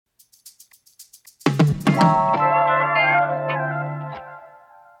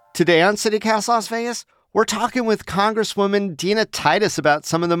Today on CityCast Las Vegas, we're talking with Congresswoman Dina Titus about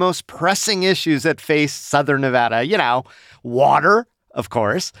some of the most pressing issues that face Southern Nevada. You know, water, of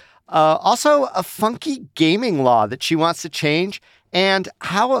course. Also, a funky gaming law that she wants to change, and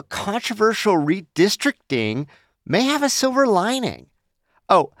how a controversial redistricting may have a silver lining.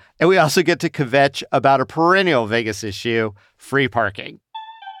 Oh, and we also get to kvetch about a perennial Vegas issue, free parking.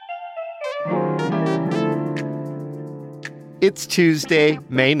 It's Tuesday,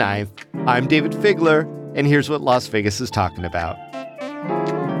 May 9th. I'm David Figler, and here's what Las Vegas is talking about.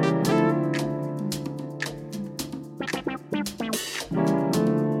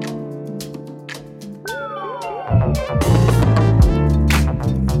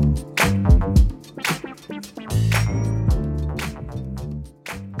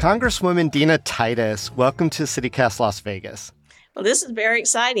 Congresswoman Dina Titus, welcome to CityCast Las Vegas. Well, this is very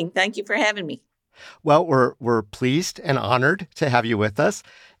exciting. Thank you for having me. Well, we're pleased and honored to have you with us.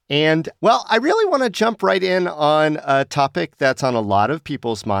 And, well, I really want to jump right in on a topic that's on a lot of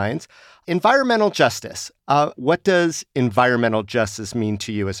people's minds, environmental justice. What does environmental justice mean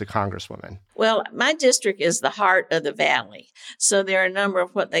to you as a congresswoman? Well, my district is the heart of the valley. So there are a number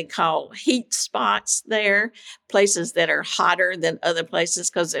of what they call heat spots there, places that are hotter than other places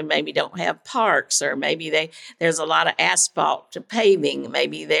because they maybe don't have parks, or maybe there's a lot of asphalt to paving.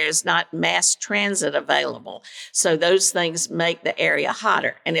 Maybe there's not mass transit available. So those things make the area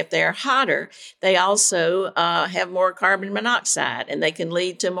hotter. And if they're hotter, they also have more carbon monoxide, and they can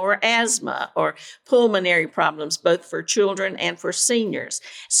lead to more asthma or pulmonary problems, both for children and for seniors.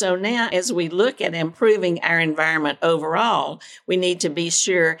 So now, as we look at improving our environment overall, we need to be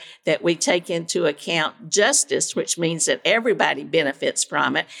sure that we take into account justice, which means that everybody benefits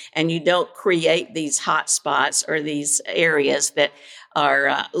from it, and you don't create these hot spots or these areas that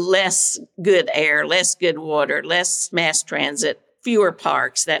are less good air, less good water, less mass transit, fewer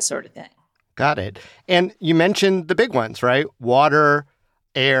parks, that sort of thing. Got it. And you mentioned the big ones, right? Water,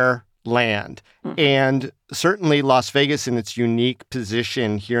 air, land. Mm-hmm. And certainly Las Vegas, in its unique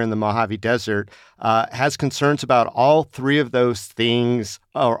position here in the Mojave Desert, has concerns about all three of those things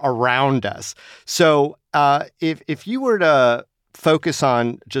around us. So if you were to focus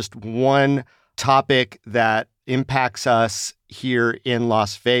on just one topic that impacts us here in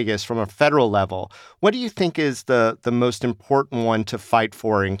Las Vegas from a federal level, what do you think is the most important one to fight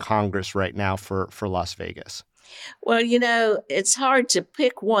for in Congress right now for Las Vegas? Well, you know, it's hard to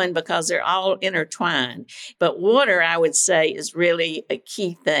pick one because they're all intertwined. But water, I would say, is really a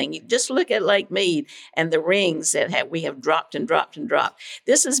key thing. You just look at Lake Mead and the rings that we have dropped and dropped and dropped.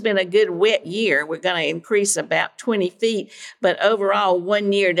 This has been a good wet year. We're going to increase about 20 feet. But overall,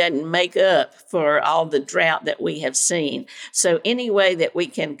 1 year doesn't make up for all the drought that we have seen. So any way that we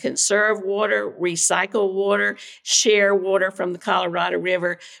can conserve water, recycle water, share water from the Colorado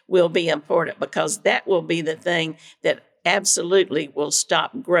River will be important, because that will be the thing that absolutely will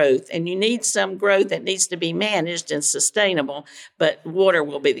stop growth. And you need some growth that needs to be managed and sustainable, but water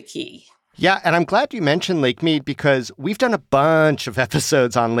will be the key. Yeah, and I'm glad you mentioned Lake Mead, because we've done a bunch of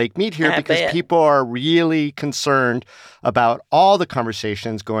episodes on Lake Mead here because people are really concerned about all the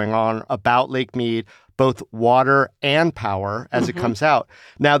conversations going on about Lake Mead, both water and power, as it comes out.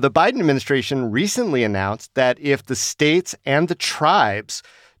 Now, the Biden administration recently announced that if the states and the tribes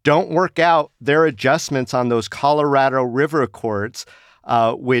don't work out their adjustments on those Colorado River Accords,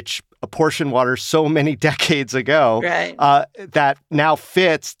 which apportioned water so many decades ago, right, that now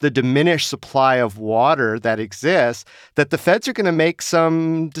fits the diminished supply of water that exists, that the feds are going to make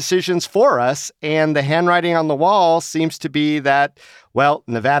some decisions for us. And the handwriting on the wall seems to be that, well,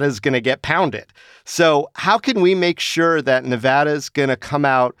 Nevada's going to get pounded. So how can we make sure that Nevada's going to come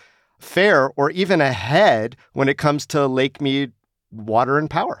out fair or even ahead when it comes to Lake Mead water and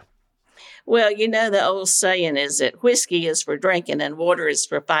power? Well, you know, the old saying is that whiskey is for drinking and water is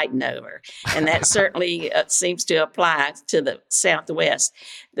for fighting over. And that certainly seems to apply to the Southwest.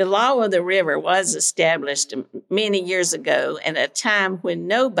 The law of the river was established many years ago at a time when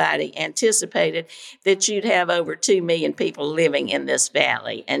nobody anticipated that you'd have over 2 million people living in this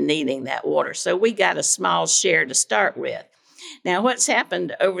valley and needing that water. So we got a small share to start with. Now, what's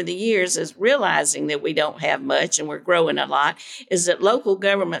happened over the years is, realizing that we don't have much and we're growing a lot, is that local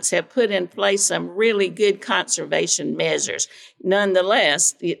governments have put in place some really good conservation measures.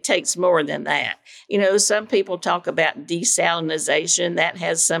 Nonetheless, it takes more than that. You know, some people talk about desalinization. That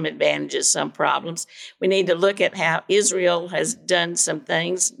has some advantages, some problems. We need to look at how Israel has done some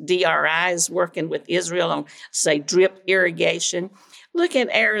things. DRI is working with Israel on, say, drip irrigation. Look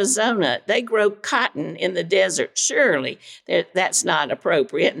at Arizona. They grow cotton in the desert. Surely that's not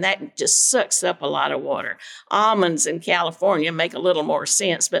appropriate, and that just sucks up a lot of water. Almonds in California make a little more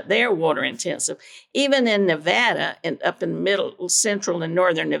sense, but they're water intensive. Even in Nevada, and up in middle, central, and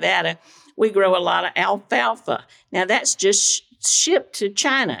northern Nevada, we grow a lot of alfalfa. Now, that's just shipped to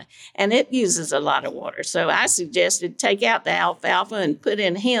China, and it uses a lot of water. So I suggested take out the alfalfa and put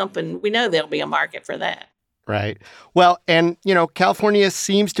in hemp, and we know there'll be a market for that. Right. Well, and, California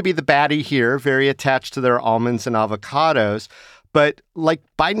seems to be the baddie here, very attached to their almonds and avocados. But like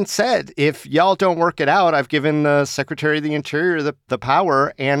Biden said, if y'all don't work it out, I've given the Secretary of the Interior the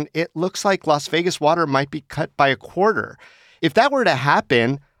power, and it looks like Las Vegas water might be cut by a quarter. If that were to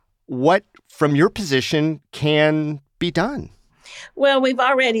happen, what, from your position, can be done? Well, we've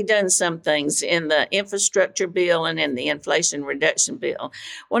already done some things in the infrastructure bill and in the Inflation Reduction Bill.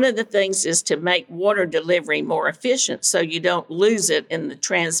 One of the things is to make water delivery more efficient so you don't lose it in the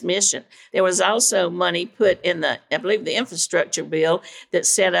transmission. There was also money put in the infrastructure bill that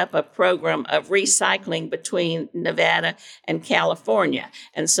set up a program of recycling between Nevada and California.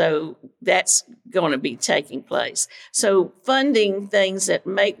 And so that's going to be taking place. So funding things that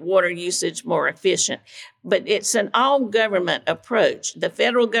make water usage more efficient. But it's an all-government approach. The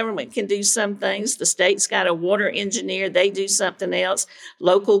federal government can do some things. The state's got a water engineer. They do something else.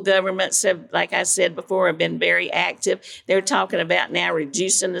 Local governments have, like I said before, have been very active. They're talking about now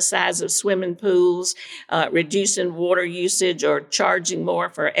reducing the size of swimming pools, reducing water usage, or charging more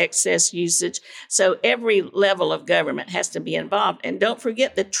for excess usage. So every level of government has to be involved. And don't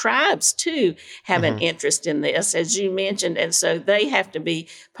forget the tribes, too, have an interest in this, as you mentioned. And so they have to be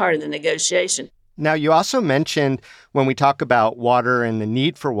part of the negotiation. Now, you also mentioned when we talk about water and the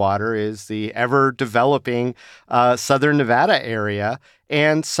need for water is the ever-developing southern Nevada area.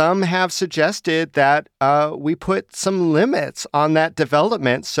 And some have suggested that we put some limits on that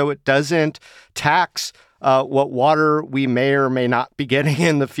development so it doesn't tax what water we may or may not be getting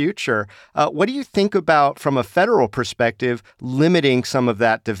in the future. What do you think about, from a federal perspective, limiting some of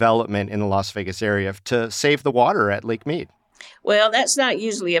that development in the Las Vegas area to save the water at Lake Mead? Well, that's not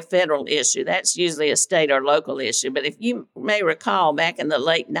usually a federal issue. That's usually a state or local issue. But if you may recall, back in the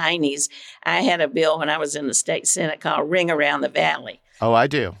late 90s, I had a bill when I was in the state Senate called Ring Around the Valley. Oh, I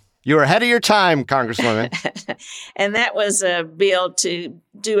do. You were ahead of your time, Congresswoman. And that was a bill to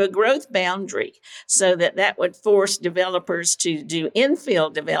do a growth boundary so that would force developers to do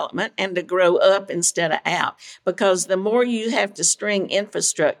infill development and to grow up instead of out. Because the more you have to string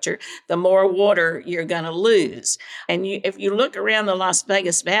infrastructure, the more water you're going to lose. And if you look around the Las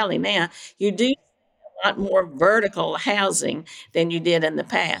Vegas Valley now, you do a lot more vertical housing than you did in the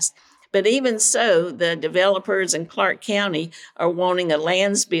past. But even so, the developers in Clark County are wanting a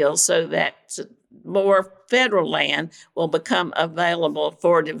lands bill so that more federal land will become available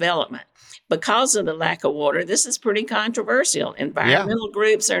for development. Because of the lack of water, this is pretty controversial. Environmental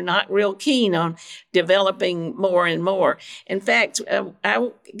groups are not real keen on developing more and more. In fact, I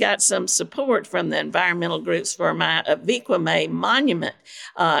got some support from the environmental groups for my Aviquame monument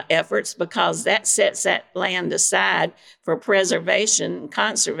efforts, because that sets that land aside for preservation and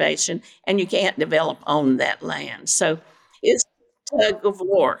conservation, and you can't develop on that land. So it's a tug of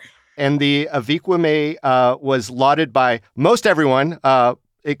war. And the Aviquame was lauded by most everyone,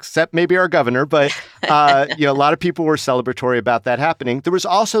 except maybe our governor, but a lot of people were celebratory about that happening. There was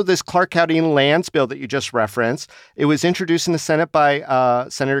also this Clark County lands bill that you just referenced. It was introduced in the Senate by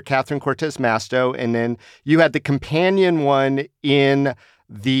Senator Catherine Cortez Masto, and then you had the companion one in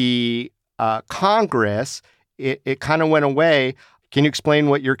the Congress. It kind of went away. Can you explain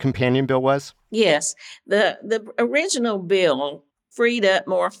what your companion bill was? Yes. The original bill freed up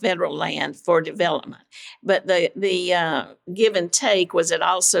more federal land for development. But the give and take was it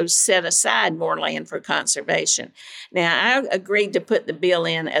also set aside more land for conservation. Now, I agreed to put the bill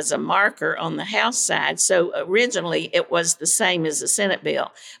in as a marker on the House side. So originally it was the same as the Senate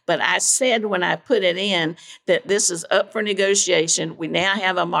bill. But I said when I put it in that this is up for negotiation. We now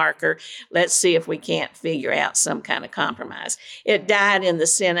have a marker. Let's see if we can't figure out some kind of compromise. It died in the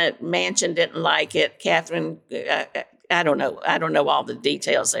Senate. Manchin didn't like it. Catherine I don't know all the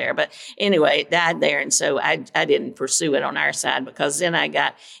details there, but anyway, it died there. And so I didn't pursue it on our side, because then I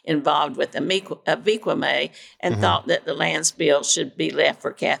got involved with Aviquame and thought that the lands bill should be left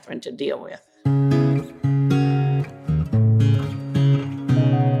for Catherine to deal with.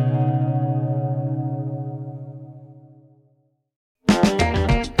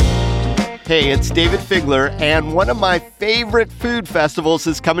 Hey, it's David Figler, and one of my favorite food festivals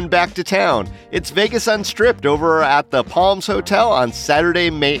is coming back to town. It's Vegas Unstripped over at the Palms Hotel on Saturday,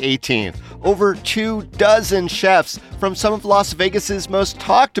 May 18th. over 24 chefs from some of Las Vegas's most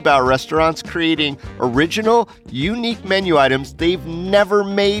talked about restaurants creating original, unique menu items they've never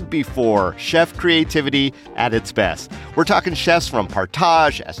made before. Chef creativity at its best. We're talking chefs from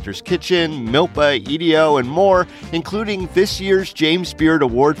Partage, Esther's Kitchen, Milpa, EDO, and more, including this year's James Beard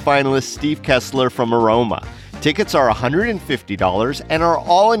Award finalist Steve Kessler from Aroma. Tickets are $150 and are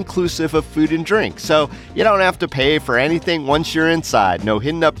all-inclusive of food and drink, so you don't have to pay for anything once you're inside. No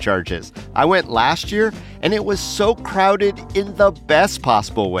hidden upcharges. I went last year, and it was so crowded in the best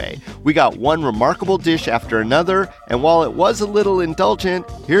possible way. We got one remarkable dish after another, and while it was a little indulgent,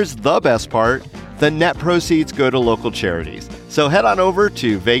 here's the best part. The net proceeds go to local charities. So head on over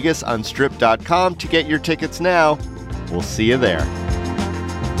to vegasunstripped.com to get your tickets now. We'll see you there.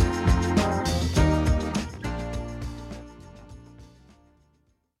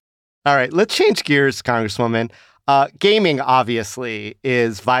 All right, let's change gears, Congresswoman. Gaming, obviously,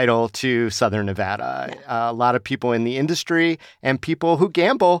 is vital to Southern Nevada. A lot of people in the industry and people who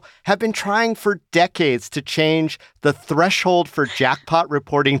gamble have been trying for decades to change the threshold for jackpot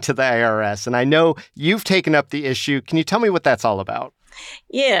reporting to the IRS. And I know you've taken up the issue. Can you tell me what that's all about?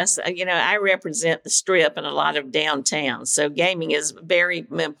 Yes, I represent the Strip and a lot of downtown, so gaming is a very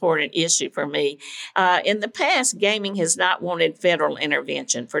important issue for me. In the past, gaming has not wanted federal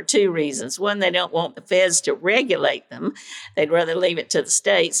intervention for two reasons. One, they don't want the feds to regulate them. They'd rather leave it to the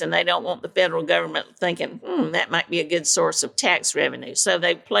states, and they don't want the federal government thinking, that might be a good source of tax revenue. So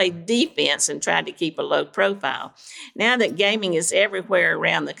they played defense and tried to keep a low profile. Now that gaming is everywhere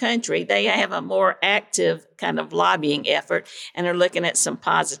around the country, they have a more active kind of lobbying effort and are looking at some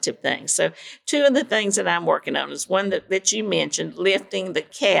positive things. So two of the things that I'm working on is one that you mentioned, lifting the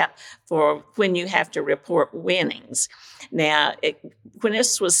cap for when you have to report winnings. Now, when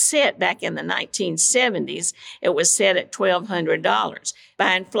this was set back in the 1970s, it was set at $1,200.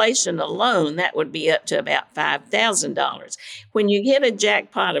 By inflation alone, that would be up to about $5,000. When you hit a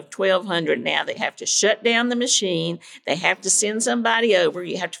jackpot of $1,200 now, they have to shut down the machine. They have to send somebody over.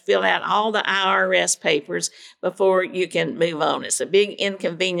 You have to fill out all the IRS papers before you can move on. It's a big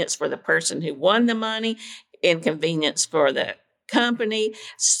inconvenience for the person who won the money, inconvenience for the company,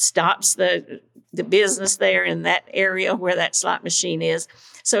 stops the business there in that area where that slot machine is.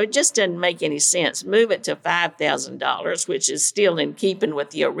 So it just doesn't make any sense. Move it to $5,000, which is still in keeping with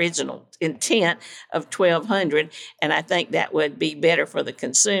the original intent of $1,200. And I think that would be better for the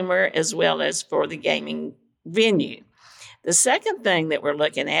consumer as well as for the gaming venue. The second thing that we're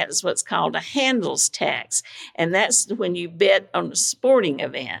looking at is what's called a handles tax. And that's when you bet on a sporting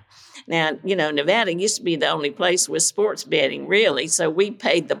event. Now, Nevada used to be the only place with sports betting, really, so we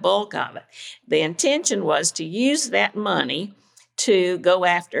paid the bulk of it. The intention was to use that money to go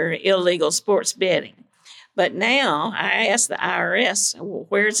after illegal sports betting. But now I asked the IRS, well,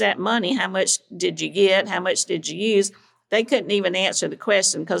 where's that money? How much did you get? How much did you use? They couldn't even answer the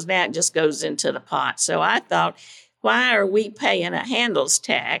question because now it just goes into the pot. So I thought, why are we paying a handles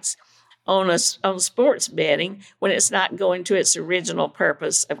tax on sports betting when it's not going to its original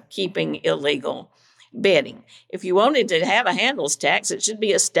purpose of keeping illegal betting? If you wanted to have a handles tax, it should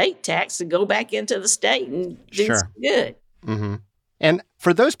be a state tax to go back into the state and do some good. Mm-hmm. And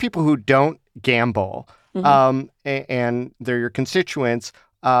for those people who don't gamble, and they're your constituents,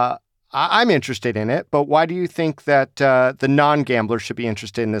 I'm interested in it, but why do you think that the non-gamblers should be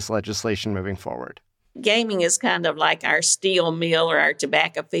interested in this legislation moving forward? Gaming is kind of like our steel mill or our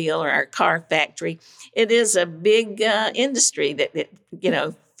tobacco field or our car factory. It is a big industry that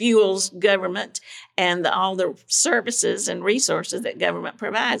fuels government and all the services and resources that government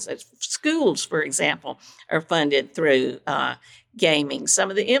provides. Schools, for example, are funded through gaming. Some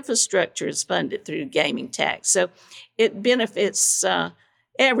of the infrastructure is funded through gaming tax. So it benefits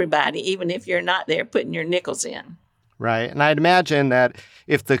everybody, even if you're not there putting your nickels in. Right. And I'd imagine that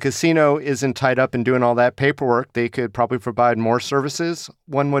if the casino isn't tied up in doing all that paperwork, they could probably provide more services,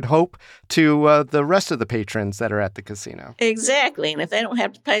 one would hope, to the rest of the patrons that are at the casino. Exactly. And if they don't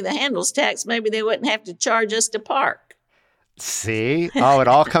have to pay the handles tax, maybe they wouldn't have to charge us to park. See? Oh, it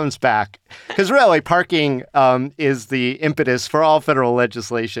all comes back. Because really, parking is the impetus for all federal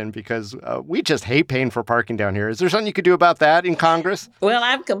legislation because we just hate paying for parking down here. Is there something you could do about that in Congress? Well,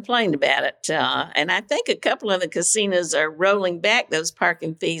 I've complained about it. And I think a couple of the casinos are rolling back those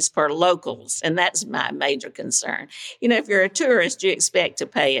parking fees for locals. And that's my major concern. If you're a tourist, you expect to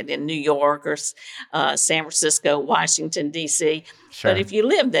pay it in New York or San Francisco, Washington, D.C. Sure. But if you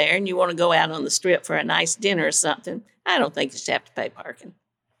live there and you want to go out on the Strip for a nice dinner or something, I don't think you should have to pay parking.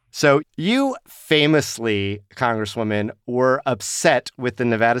 So you famously, Congresswoman, were upset with the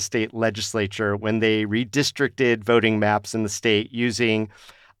Nevada State Legislature when they redistricted voting maps in the state using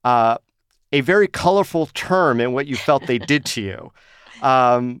a very colorful term in what you felt they did to you.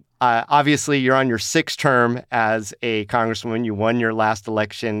 Obviously, you're on your sixth term as a congresswoman. You won your last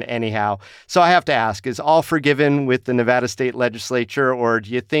election anyhow. So I have to ask, is all forgiven with the Nevada state legislature, or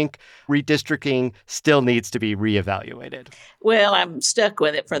do you think redistricting still needs to be reevaluated? Well, I'm stuck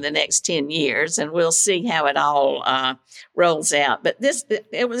with it for the next 10 years, and we'll see how it all rolls out. But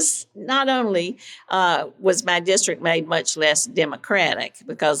it was not only was my district made much less Democratic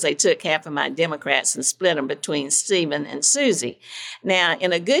because they took half of my Democrats and split them between Stephen and Susie. Now,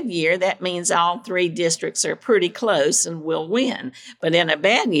 in a good year, that means all three districts are pretty close and will win. But in a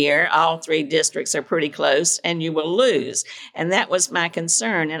bad year, all three districts are pretty close and you will lose. And that was my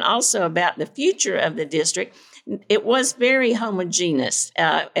concern. And also about the future of the district. It was very homogeneous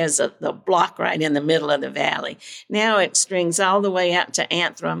as the block right in the middle of the valley. Now it strings all the way out to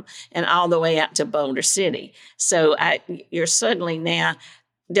Antrim and all the way out to Boulder City. So you're suddenly now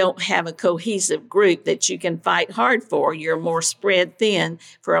don't have a cohesive group that you can fight hard for. You're more spread thin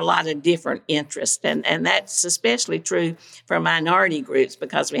for a lot of different interests. And that's especially true for minority groups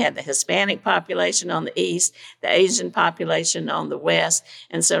because we had the Hispanic population on the east, the Asian population on the west.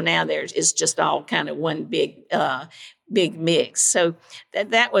 And so now it's just all kind of one big mix. So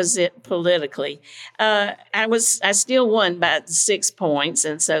that was it politically. I still won by 6 points.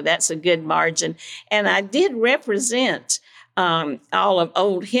 And so that's a good margin. And I did represent all of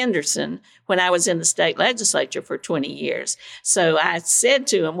old Henderson when I was in the state legislature for 20 years. So I said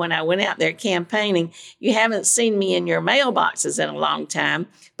to him when I went out there campaigning, you haven't seen me in your mailboxes in a long time,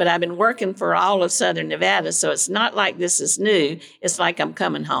 but I've been working for all of Southern Nevada. So it's not like this is new. It's like I'm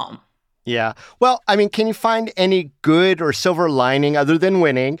coming home. Yeah. Well, I mean, can you find any good or silver lining other than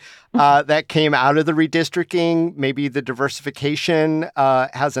winning that came out of the redistricting? Maybe the diversification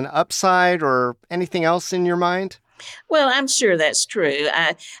has an upside or anything else in your mind? Well, I'm sure that's true.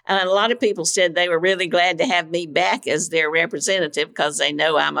 A lot of people said they were really glad to have me back as their representative because they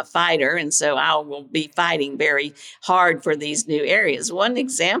know I'm a fighter, and so I will be fighting very hard for these new areas. One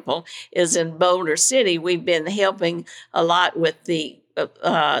example is in Boulder City. We've been helping a lot with the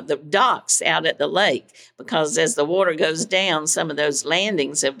docks out at the lake because as the water goes down, some of those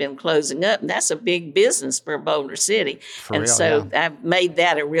landings have been closing up, and that's a big business for Boulder City. I've made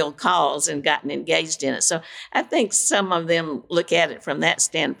that a real cause and gotten engaged in it. So I think some of them look at it from that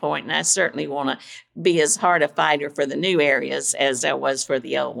standpoint, and I certainly want to be as hard a fighter for the new areas as I was for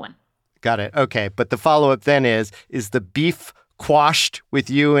the old one. Got it. Okay. But the follow-up then is the beef quashed with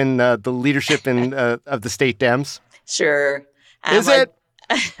you and the leadership of the state Dems? Sure. Is it?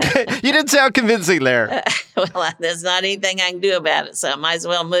 You didn't sound convincing there. Well, there's not anything I can do about it, so I might as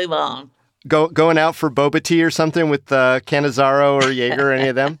well move on. Going out for boba tea or something with Cannizzaro or Jaeger, any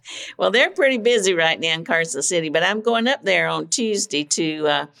of them? Well, they're pretty busy right now in Carson City, but I'm going up there on Tuesday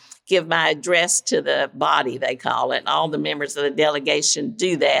to give my address to the body, they call it. All the members of the delegation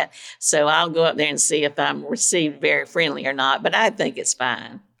do that. So I'll go up there and see if I'm received very friendly or not, but I think it's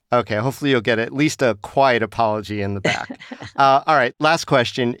fine. Okay, hopefully you'll get at least a quiet apology in the back. All right, last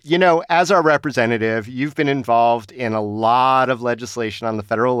question. You know, as our representative, you've been involved in a lot of legislation on the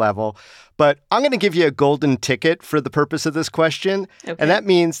federal level, but I'm going to give you a golden ticket for the purpose of this question. Okay. And that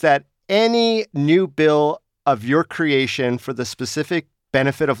means that any new bill of your creation for the specific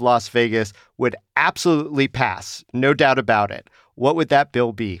benefit of Las Vegas would absolutely pass, no doubt about it. What would that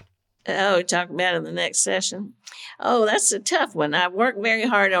bill be? Oh, talk about it in the next session. Oh, that's a tough one. I work very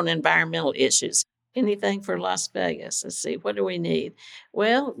hard on environmental issues. Anything for Las Vegas. Let's see. What do we need?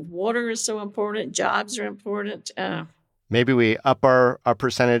 Well, water is so important. Jobs are important. Maybe we up our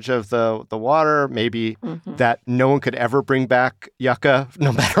percentage of the water. Maybe that no one could ever bring back yucca,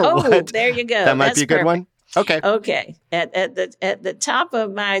 no matter what. Oh, there you go. That might be a good one. Okay. At the top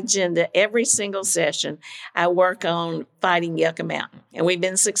of my agenda, every single session, I work on fighting Yucca Mountain. And we've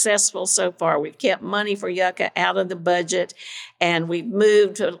been successful so far. We've kept money for Yucca out of the budget, and we've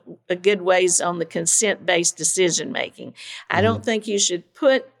moved a good ways on the consent-based decision-making. I don't think you should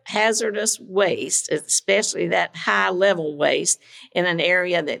put hazardous waste, especially that high-level waste, in an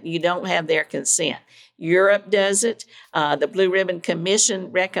area that you don't have their consent. Europe does it. The Blue Ribbon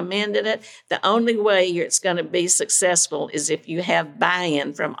Commission recommended it. The only way it's going to be successful is if you have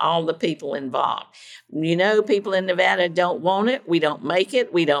buy-in from all the people involved. You know, people in Nevada don't want it. We don't make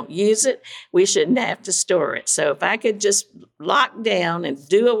it. We don't use it. We shouldn't have to store it. So if I could just lock down and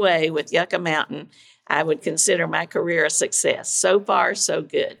do away with Yucca Mountain, I would consider my career a success. So far, so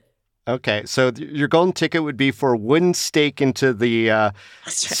good. Okay, so your golden ticket would be for a wooden stake into the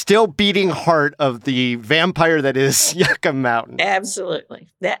still beating heart of the vampire that is Yucca Mountain. Absolutely.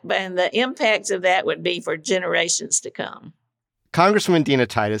 And the impact of that would be for generations to come. Congresswoman Dina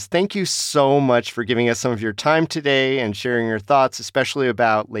Titus, thank you so much for giving us some of your time today and sharing your thoughts, especially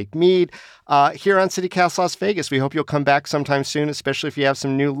about Lake Mead. Here on CityCast Las Vegas, we hope you'll come back sometime soon, especially if you have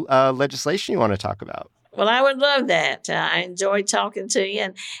some new legislation you want to talk about. Well, I would love that. I enjoyed talking to you,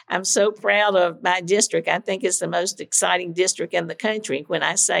 and I'm so proud of my district. I think it's the most exciting district in the country. When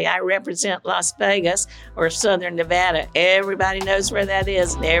I say I represent Las Vegas or Southern Nevada, everybody knows where that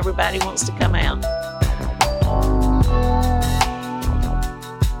is, and everybody wants to come out.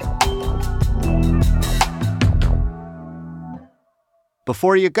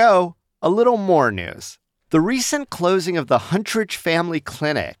 Before you go, a little more news. The recent closing of the Huntridge Family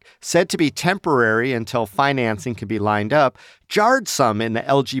Clinic, said to be temporary until financing can be lined up, jarred some in the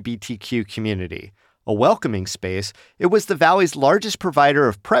LGBTQ community. A welcoming space, it was the Valley's largest provider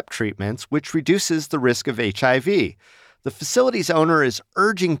of PrEP treatments, which reduces the risk of HIV. The facility's owner is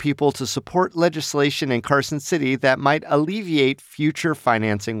urging people to support legislation in Carson City that might alleviate future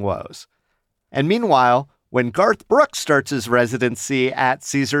financing woes. And meanwhile, when Garth Brooks starts his residency at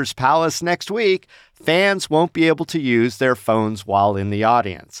Caesars Palace next week, fans won't be able to use their phones while in the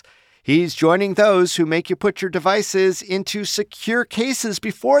audience. He's joining those who make you put your devices into secure cases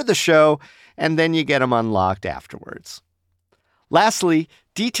before the show, and then you get them unlocked afterwards. Lastly,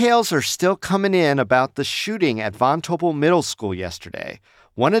 details are still coming in about the shooting at Von Tobel Middle School yesterday.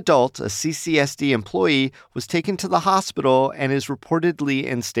 One adult, a CCSD employee, was taken to the hospital and is reportedly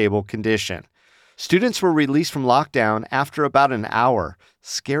in stable condition. Students were released from lockdown after about an hour.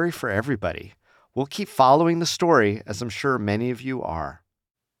 Scary for everybody. We'll keep following the story, as I'm sure many of you are.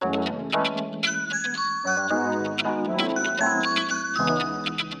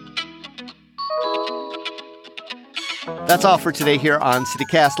 That's all for today here on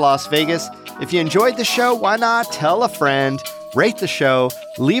CityCast Las Vegas. If you enjoyed the show, why not tell a friend, rate the show,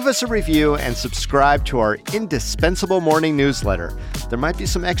 leave us a review, and subscribe to our indispensable morning newsletter. There might be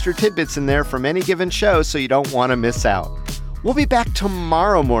some extra tidbits in there from any given show, so you don't want to miss out. We'll be back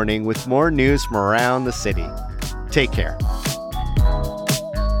tomorrow morning with more news from around the city. Take care.